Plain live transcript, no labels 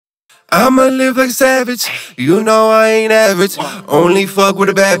I'ma live like a savage, you know I ain't average. Only fuck with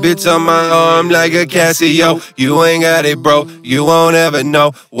a bad bitch on my arm like a Casio. You ain't got it, bro, you won't ever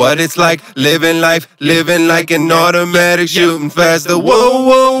know what it's like living life, living like an automatic, shooting faster. Whoa,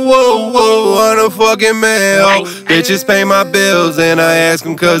 whoa, whoa, whoa, I'm a fucking man, oh. Bitches pay my bills and I ask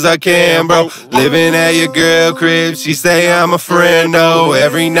them cause I can, bro. Living at your girl crib, she say I'm a friend, oh.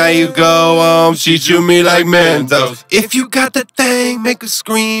 Every night you go home, she chew me like Mentos. If you got the thing, make her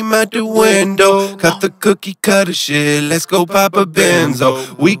scream out the window. Cut the cookie cutter shit, let's go pop a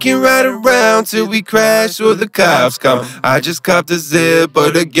benzo. We can ride around till we crash or the cops come. I just copped a zip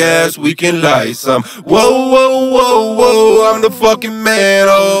of the gas, we can light some. Whoa, whoa, whoa, whoa, I'm the fucking man,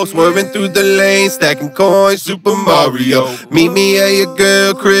 oh. Swerving through the lane, stacking coins, Super Mario. Meet me at your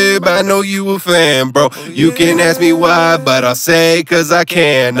girl crib, I know you a fan, bro. You can ask me why, but I'll say cause I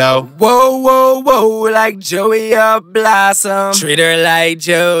can now. Whoa, whoa, whoa, like Joey or Blossom. Treat her like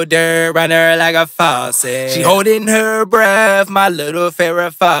Joe Dirt, run her like a faucet. She holding her breath, my little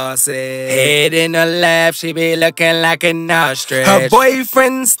Farrah Fawcett. Head in her lap, she be looking like an ostrich. Her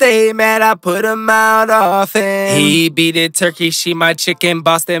boyfriend stay mad, I put him out often. He beat it turkey, she my chicken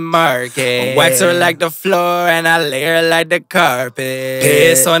Boston Market. Wax her like the floor and I lay her like the carpet.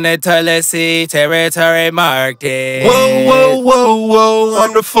 Piss on the toilet seat, territory marked it. Whoa, whoa, whoa, whoa,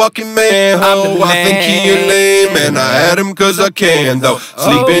 I'm the fucking man, ho. I think he a lame, and I had him cause I can, though.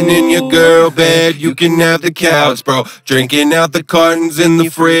 Sleeping in your girl bed, you can have the couch, bro. Drinking out the cartons in the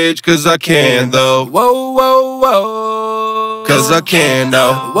fridge cause I can, though. Whoa, whoa, whoa, Cause I can,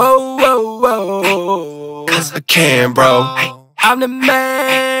 though. whoa, whoa, whoa, Cause I can, bro. I'm the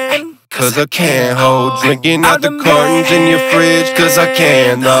man. Cause I can, ho. Drinking out the cartons in your fridge cause I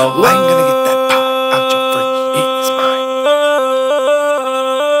can, though. I ain't gonna get that pop out your fridge, it's mine.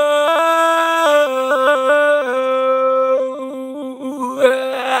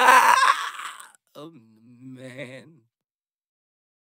 Oh man.